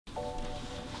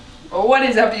What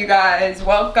is up, you guys?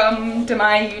 Welcome to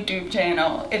my YouTube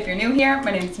channel. If you're new here,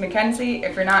 my name is Mackenzie.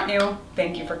 If you're not new,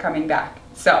 thank you for coming back.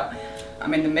 So,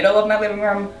 I'm in the middle of my living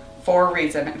room for a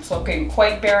reason. It's looking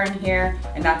quite bare in here,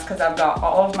 and that's because I've got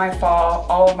all of my fall,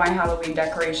 all of my Halloween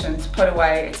decorations put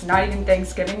away. It's not even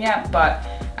Thanksgiving yet, but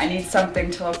I need something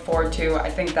to look forward to. I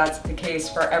think that's the case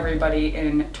for everybody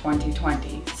in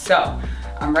 2020. So,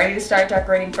 I'm ready to start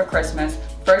decorating for Christmas.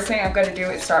 First thing I've got to do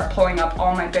is start pulling up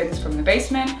all my bins from the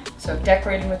basement. So if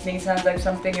decorating with me sounds like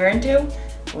something you're into,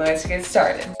 let's get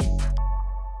started.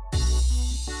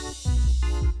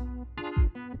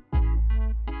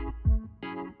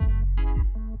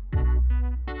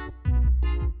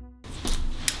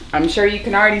 I'm sure you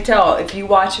can already tell if you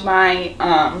watch my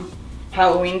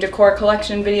Halloween decor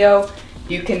collection video,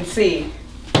 you can see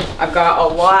I've got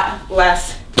a lot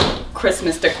less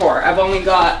Christmas decor. I've only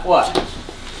got, what,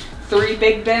 3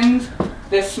 big bins,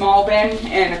 this small bin,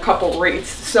 and a couple wreaths.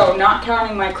 So not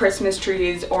counting my Christmas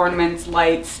trees, ornaments,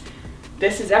 lights,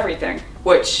 this is everything,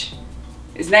 which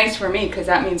is nice for me because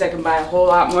that means I can buy a whole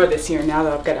lot more this year now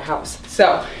that I've got a house.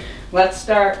 So let's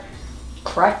start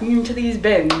cracking into these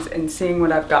bins and seeing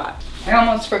what I've got. I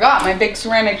almost forgot my big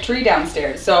ceramic tree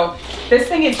downstairs. So this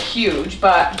thing is huge,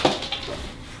 but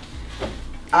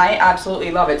I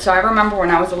absolutely love it. So I remember when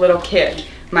I was a little kid,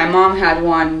 my mom had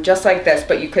one just like this,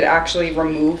 but you could actually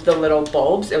remove the little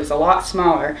bulbs. It was a lot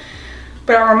smaller.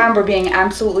 But I remember being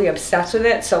absolutely obsessed with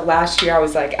it. So last year I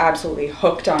was like absolutely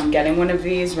hooked on getting one of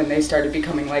these when they started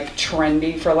becoming like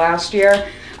trendy for last year.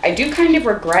 I do kind of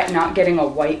regret not getting a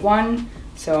white one.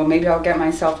 So maybe I'll get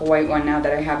myself a white one now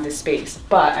that I have the space.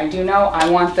 But I do know I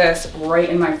want this right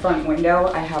in my front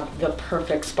window. I have the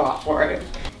perfect spot for it.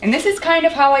 And this is kind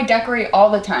of how I decorate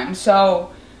all the time.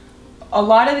 So a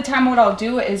lot of the time what I'll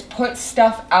do is put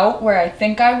stuff out where I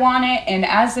think I want it, and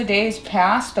as the days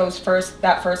pass,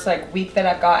 that first like week that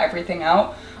I've got everything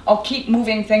out, I'll keep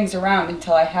moving things around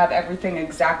until I have everything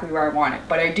exactly where I want it.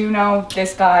 But I do know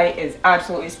this guy is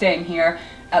absolutely staying here,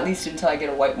 at least until I get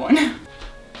a white one.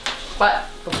 But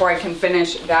before I can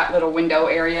finish that little window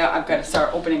area, I've got to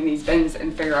start opening these bins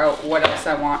and figure out what else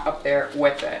I want up there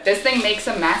with it. This thing makes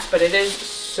a mess, but it is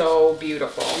so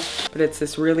beautiful. But it's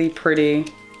this really pretty,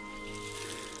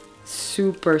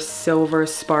 super silver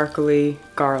sparkly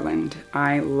garland.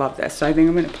 I love this. So I think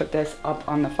I'm gonna put this up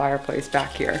on the fireplace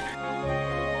back here.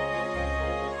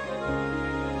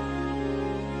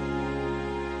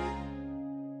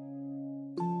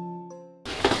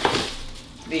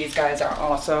 These guys are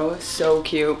also so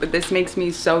cute, but this makes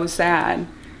me so sad.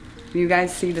 You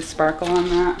guys see the sparkle on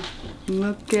that?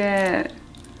 Look at,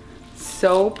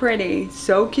 so pretty,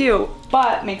 so cute,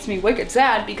 but makes me wicked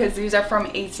sad because these are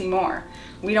from AC Moore.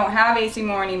 We don't have AC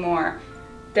Moore anymore.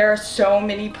 There are so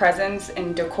many presents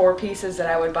and decor pieces that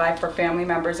I would buy for family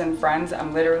members and friends.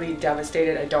 I'm literally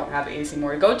devastated I don't have AC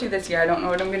Moore to go to this year. I don't know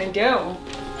what I'm gonna do.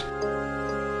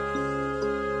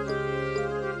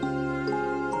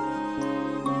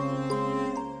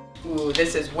 Ooh,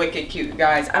 this is wicked cute,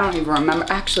 guys. I don't even remember.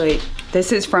 Actually,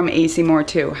 this is from AC Moore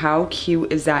too. How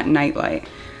cute is that nightlight?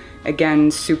 Again,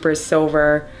 super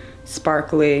silver,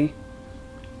 sparkly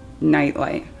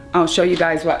nightlight. I'll show you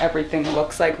guys what everything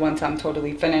looks like once I'm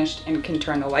totally finished and can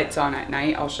turn the lights on at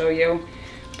night. I'll show you,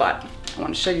 but I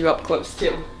want to show you up close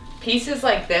too. Pieces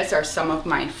like this are some of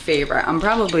my favorite. I'm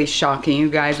probably shocking you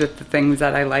guys with the things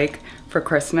that I like for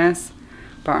Christmas,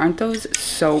 but aren't those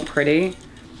so pretty?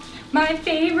 My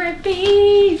favorite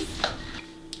piece!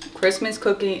 Christmas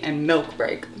cookie and milk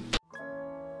break.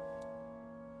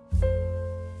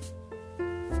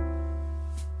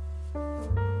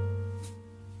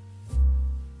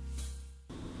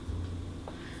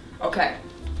 Okay,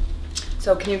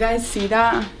 so can you guys see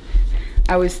that?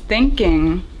 I was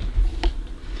thinking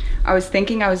I was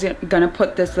gonna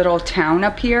put this little town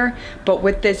up here, but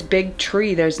with this big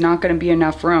tree, there's not gonna be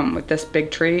enough room with this big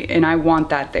tree, and I want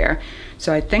that there.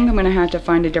 So I think I'm gonna have to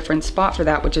find a different spot for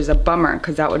that, which is a bummer,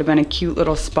 because that would have been a cute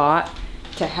little spot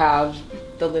to have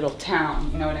the little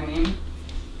town, you know what I mean?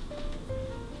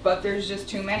 But there's just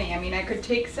too many. I mean, I could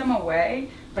take some away,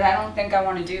 but I don't think I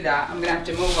wanna do that. I'm gonna have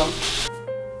to move them.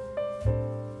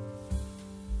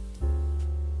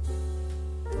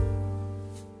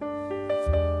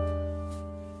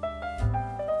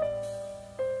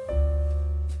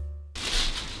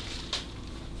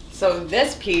 So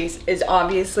this piece is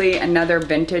obviously another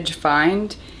vintage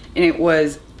find, and it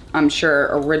was, I'm sure,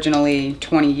 originally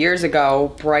 20 years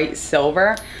ago, bright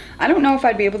silver. I don't know if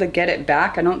I'd be able to get it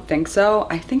back. I don't think so.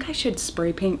 I think I should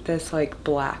spray paint this like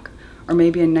black, or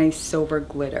maybe a nice silver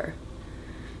glitter.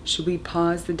 Should we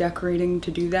pause the decorating to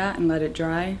do that and let it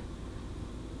dry?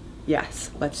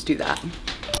 Yes, let's do that.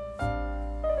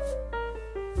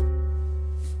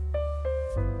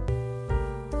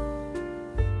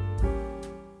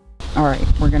 All right,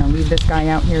 we're gonna leave this guy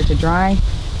out here to dry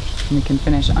and we can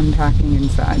finish unpacking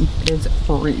inside. It is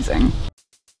freezing.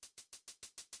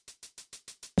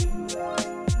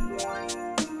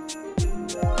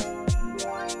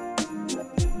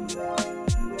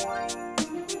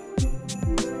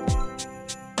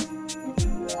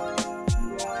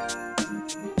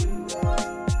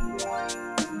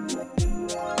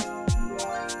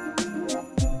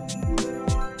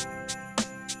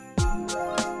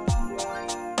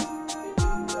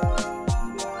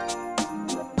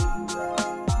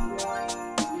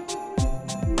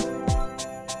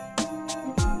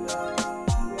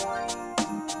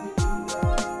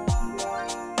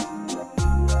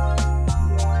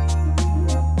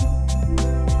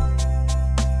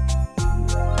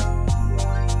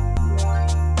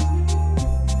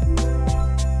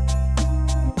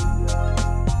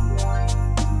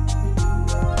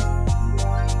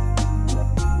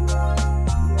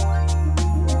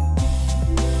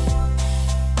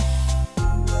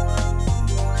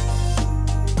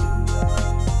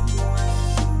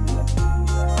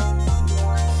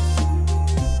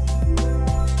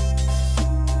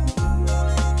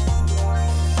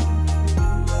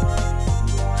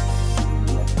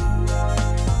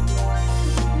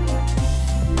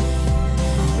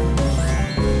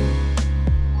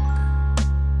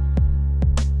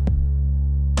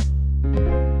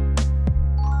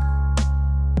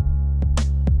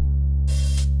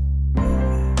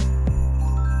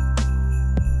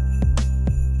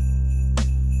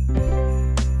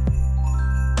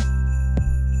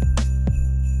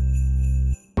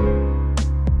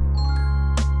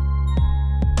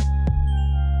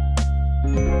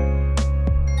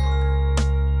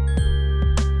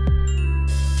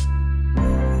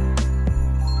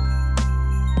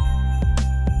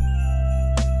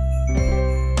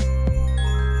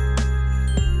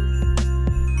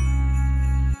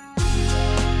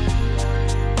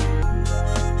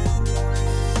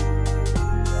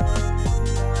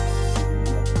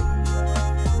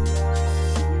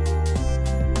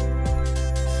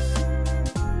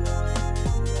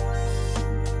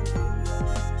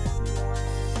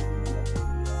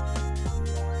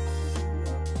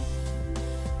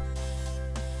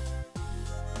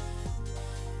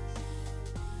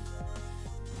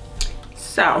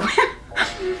 So,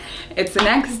 it's the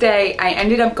next day. I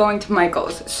ended up going to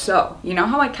Michael's. So, you know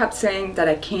how I kept saying that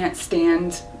I can't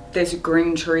stand this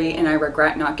green tree and I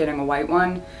regret not getting a white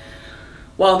one?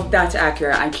 Well, that's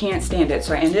accurate. I can't stand it.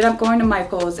 So I ended up going to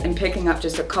Michael's and picking up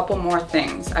just a couple more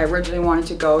things. I originally wanted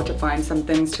to go to find some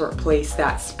things to replace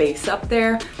that space up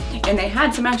there. And they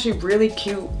had some actually really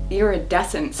cute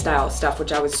iridescent style stuff,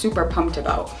 which I was super pumped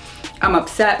about. I'm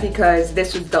upset because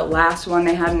this was the last one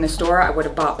they had in the store. I would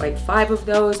have bought like 5 of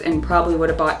those and probably would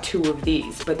have bought 2 of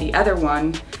these. But the other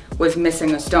one was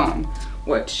missing a stone,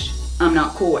 which I'm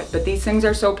not cool with. But these things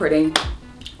are so pretty.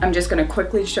 I'm just gonna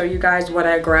quickly show you guys what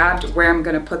I grabbed, where I'm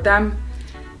gonna put them,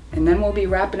 and then we'll be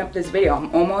wrapping up this video.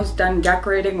 I'm almost done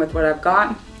decorating with what I've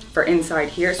got for inside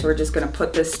here, so we're just gonna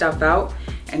put this stuff out,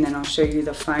 and then I'll show you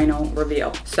the final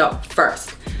reveal. So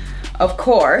first, of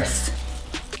course,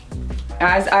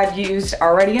 as I've used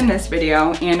already in this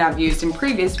video, and I've used in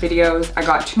previous videos, I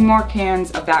got 2 more cans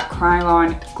of that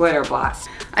Krylon Glitter Blast.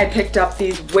 I picked up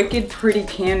these wicked pretty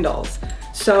candles.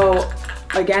 So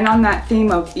again, on that theme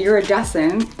of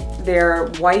iridescent, they're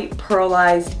white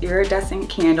pearlized iridescent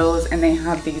candles, and they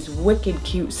have these wicked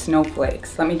cute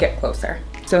snowflakes. Let me get closer.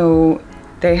 So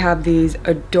they have these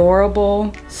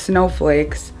adorable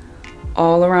snowflakes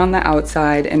all around the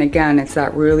outside, and again, it's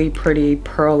that really pretty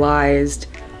pearlized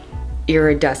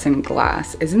iridescent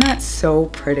glass. Isn't that so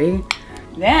pretty?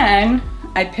 Then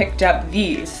I picked up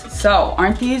these. So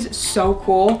aren't these so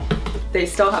cool? They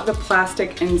still have the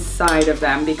plastic inside of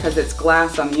them because it's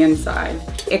glass on the inside.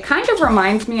 It kind of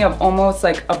reminds me of almost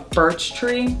like a birch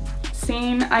tree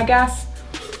scene, I guess.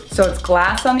 So it's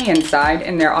glass on the inside,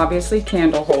 and they're obviously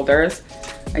candle holders.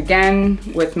 Again,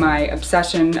 with my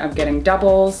obsession of getting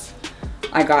doubles,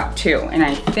 I got 2. And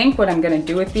I think what I'm gonna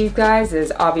do with these guys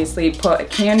is obviously put a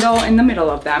candle in the middle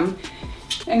of them,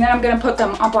 and then I'm gonna put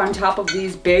them up on top of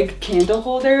these big candle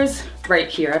holders right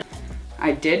here.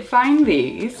 I did find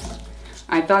these.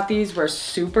 I thought these were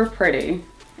super pretty,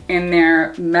 and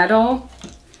they're metal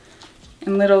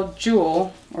and little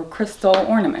jewel or crystal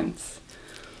ornaments.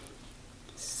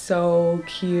 So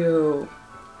cute.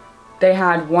 They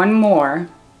had 1 more,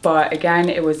 but again,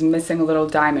 it was missing a little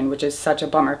diamond, which is such a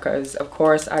bummer because of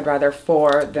course I'd rather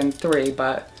 4 than 3,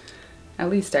 but at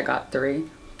least I got 3.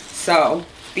 So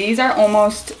these are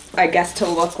almost, I guess, to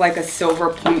look like a silver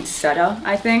poinsettia,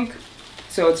 I think.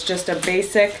 So it's just a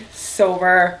basic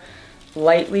silver,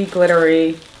 lightly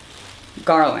glittery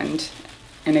garland.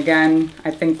 And again,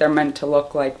 I think they're meant to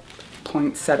look like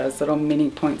poinsettias, little mini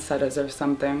poinsettias or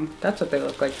something. That's what they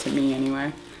look like to me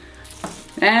anyway.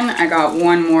 Then I got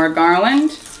one more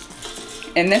garland.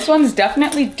 And this one's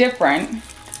definitely different,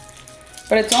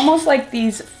 but it's almost like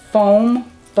these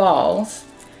foam balls.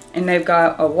 And they've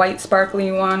got a white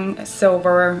sparkly one, a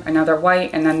silver, another white,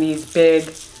 and then these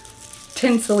big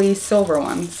tinsely silver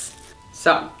ones.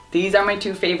 So these are my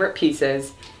two favorite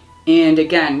pieces. And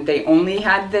again, they only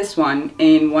had this one,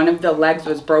 and one of the legs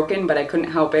was broken, but I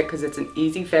couldn't help it because it's an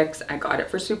easy fix. I got it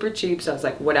for super cheap, so I was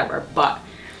like, whatever. But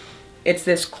it's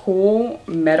this cool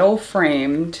metal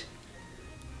framed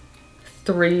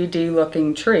 3D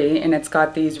looking tree, and it's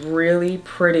got these really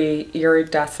pretty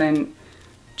iridescent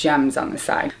gems on the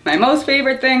side. My most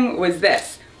favorite thing was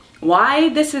this. Why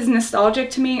this is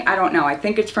nostalgic to me, I don't know. I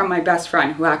think it's from my best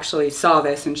friend who actually saw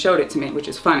this and showed it to me, which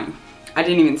is funny. I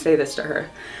didn't even say this to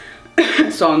her.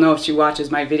 So I'll know if she watches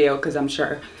my video, because I'm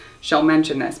sure she'll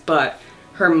mention this. But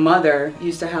her mother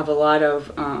used to have a lot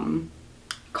of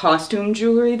costume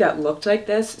jewelry that looked like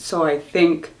this. So I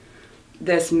think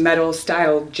this metal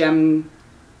style gem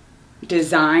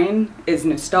design is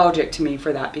nostalgic to me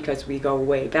for that, because we go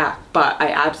way back. But I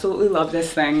absolutely love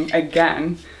this thing.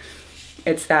 Again,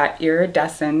 it's that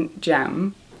iridescent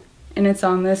gem, and it's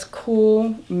on this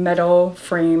cool metal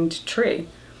framed tree.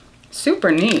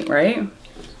 Super neat, right?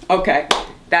 Okay,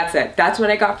 that's it. That's what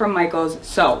I got from Michael's.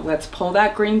 So let's pull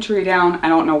that green tree down. I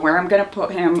don't know where I'm gonna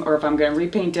put him, or if I'm gonna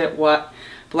repaint it, what.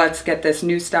 But let's get this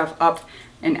new stuff up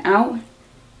and out,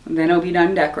 and then I'll be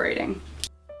done decorating.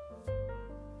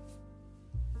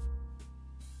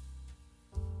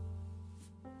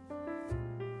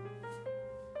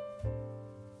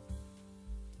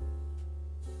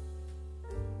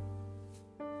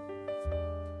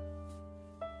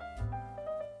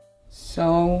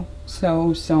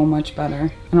 So much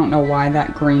better. I don't know why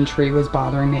that green tree was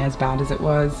bothering me as bad as it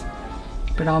was,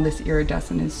 but all this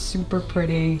iridescent is super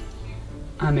pretty.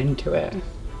 I'm into it.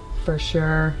 For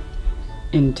sure,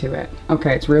 into it.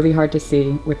 Okay, it's really hard to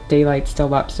see with daylight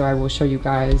still up, so I will show you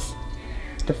guys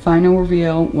the final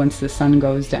reveal once the sun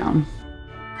goes down.